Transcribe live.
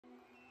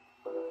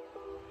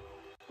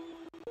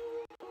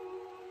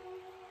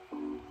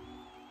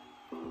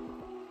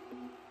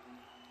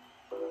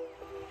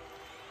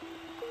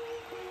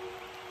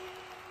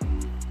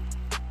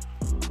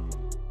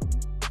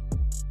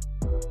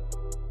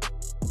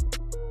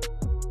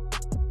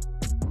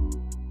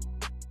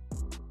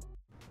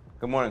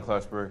Good morning,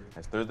 Clarksburg.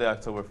 It's Thursday,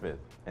 October 5th.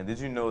 And did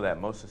you know that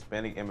most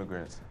Hispanic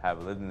immigrants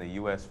have lived in the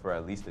U.S. for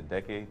at least a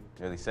decade?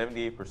 Nearly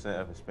 78%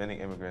 of Hispanic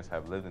immigrants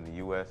have lived in the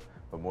U.S.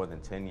 for more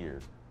than 10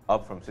 years,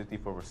 up from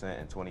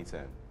 64% in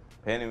 2010.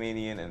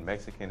 Panamanian and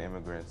Mexican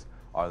immigrants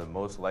are the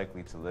most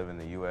likely to live in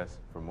the U.S.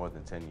 for more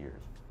than 10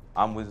 years.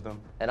 I'm Wisdom.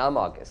 And I'm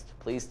August.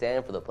 Please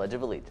stand for the Pledge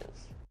of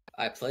Allegiance.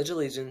 I pledge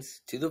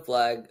allegiance to the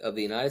flag of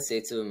the United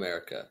States of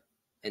America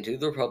and to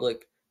the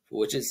republic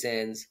for which it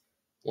stands,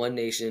 one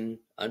nation,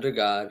 under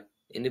God,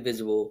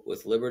 indivisible,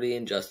 with liberty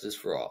and justice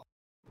for all.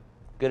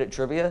 Good at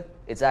trivia?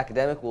 Its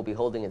academic will be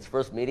holding its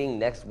first meeting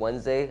next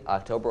Wednesday,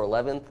 October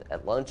 11th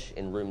at lunch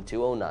in room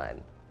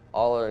 209.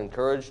 All are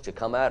encouraged to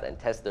come out and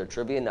test their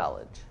trivia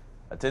knowledge.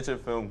 Attention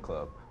Film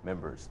Club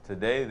members,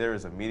 today there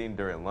is a meeting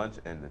during lunch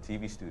in the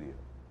TV studio.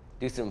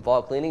 Do some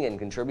fall cleaning and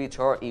contribute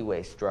to our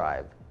e-waste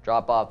drive.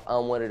 Drop off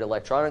unwanted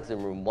electronics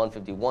in room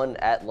 151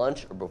 at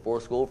lunch or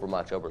before school from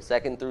October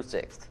 2nd through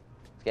 6th.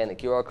 Scan the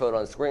QR code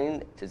on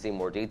screen to see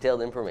more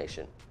detailed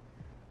information.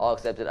 All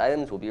accepted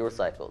items will be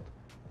recycled.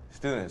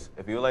 Students,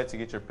 if you would like to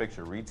get your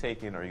picture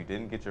retaken or you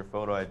didn't get your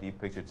photo ID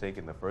picture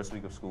taken the first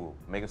week of school,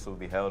 make-ups will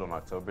be held on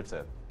October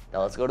 10th.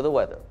 Now let's go to the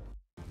weather.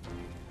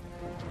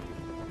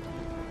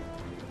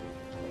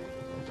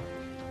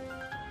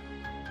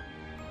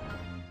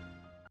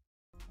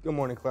 Good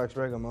morning,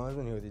 Clarksburg. I'm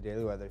Osmond here with your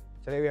daily weather.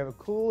 Today we have a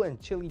cool and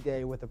chilly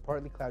day with a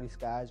partly cloudy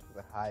skies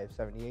with a high of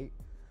 78.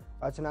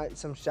 Tonight,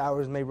 some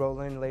showers may roll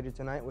in later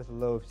tonight with a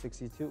low of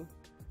 62.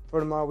 For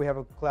tomorrow, we have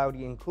a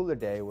cloudy and cooler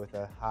day with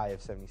a high of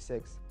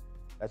 76.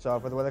 That's all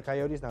for the Weather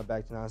Coyotes. Now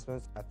back to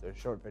announcements after a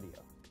short video.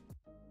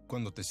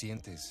 Cuando te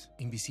sientes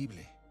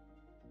invisible,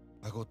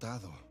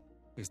 agotado,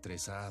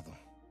 estresado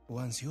o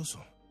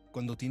ansioso.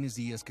 Cuando tienes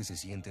días que se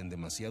sienten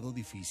demasiado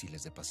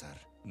difíciles de pasar,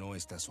 no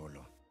estás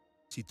solo.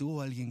 Si tú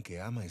o alguien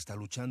que ama está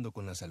luchando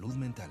con la salud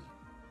mental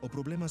o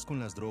problemas con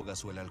las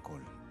drogas o el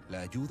alcohol,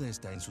 la ayuda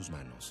está en sus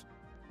manos.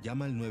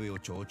 Llama al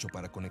 988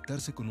 para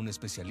conectarse con un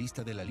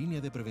especialista de la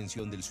línea de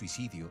prevención del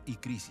suicidio y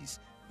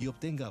crisis y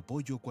obtenga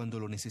apoyo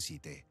cuando lo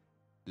necesite.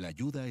 La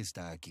ayuda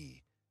está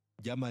aquí.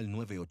 Llama al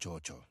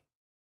 988.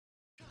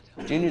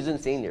 Juniors and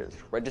seniors,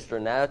 register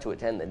now to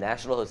attend the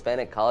National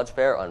Hispanic College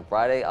Fair on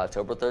Friday,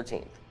 October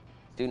 13th.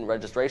 Student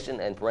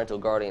registration and parental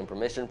guardian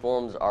permission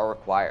forms are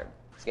required.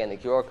 Scan the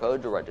QR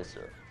code to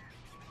register.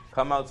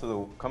 Come out to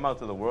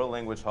the World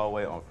Language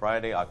Hallway on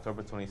Friday,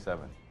 October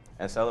 27th,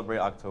 and celebrate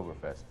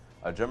Oktoberfest,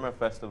 a German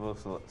festival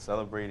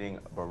celebrating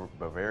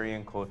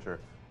Bavarian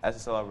culture.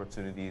 SSL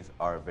opportunities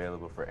are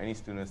available for any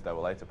students that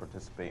would like to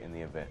participate in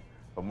the event.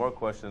 For more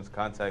questions,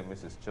 contact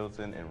Mrs.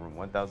 Chilton in room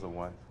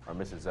 1001 or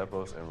Mrs.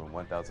 Zeppos in room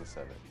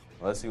 1007.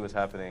 Let's see what's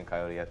happening in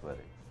Coyote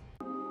Athletics.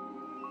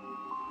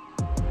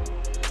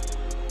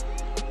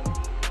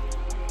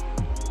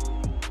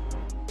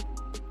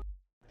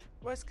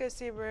 What's good,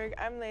 Seaburg?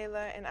 I'm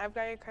Layla, and I've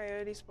got your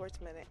Coyote Sports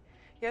Minute.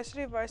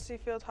 Yesterday, varsity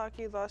field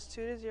hockey lost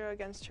 2-0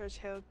 against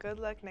Churchill. Good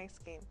luck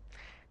next game.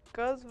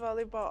 Girls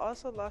volleyball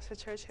also lost to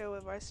Churchill,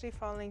 with varsity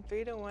falling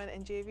 3-1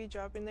 and JV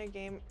dropping their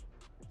game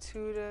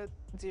 2-0.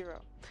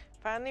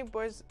 Finally,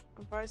 boys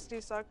varsity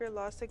soccer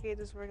lost to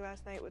Gaithersburg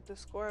last night with the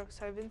score of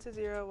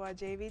 7-0, while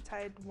JV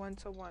tied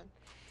 1-1.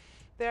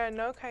 There are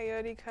no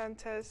Coyote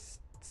contests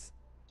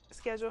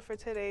scheduled for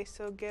today,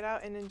 so get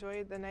out and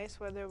enjoy the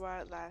nice weather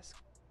while it lasts.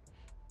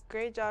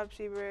 Great job,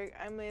 Seaburg.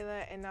 I'm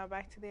Layla, and now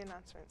back to the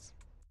announcements.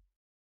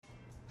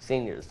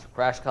 Seniors,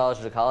 Crash College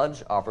to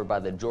College, offered by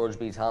the George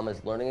B.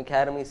 Thomas Learning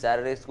Academy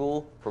Saturday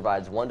School,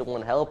 provides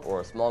one-to-one help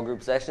or a small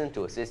group session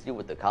to assist you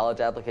with the college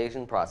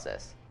application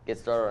process. Get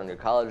started on your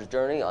college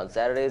journey on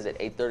Saturdays at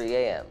 8:30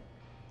 a.m.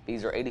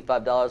 Fees are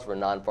 $85 for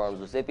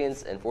non-FARMS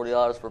recipients and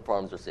 $40 for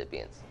FARMS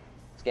recipients.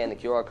 Scan the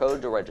QR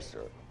code to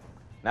register.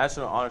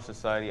 National Honor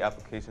Society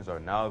applications are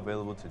now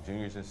available to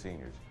juniors and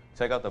seniors.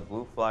 Check out the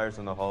blue flyers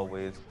in the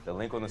hallways, the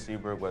link on the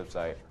Seaburg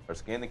website, or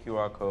scan the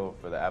QR code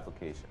for the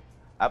application.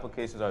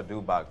 Applications are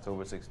due by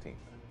October 16th.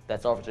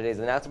 That's all for today's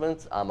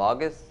announcements. I'm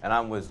August. And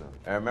I'm Wisdom.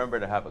 And remember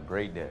to have a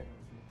great day.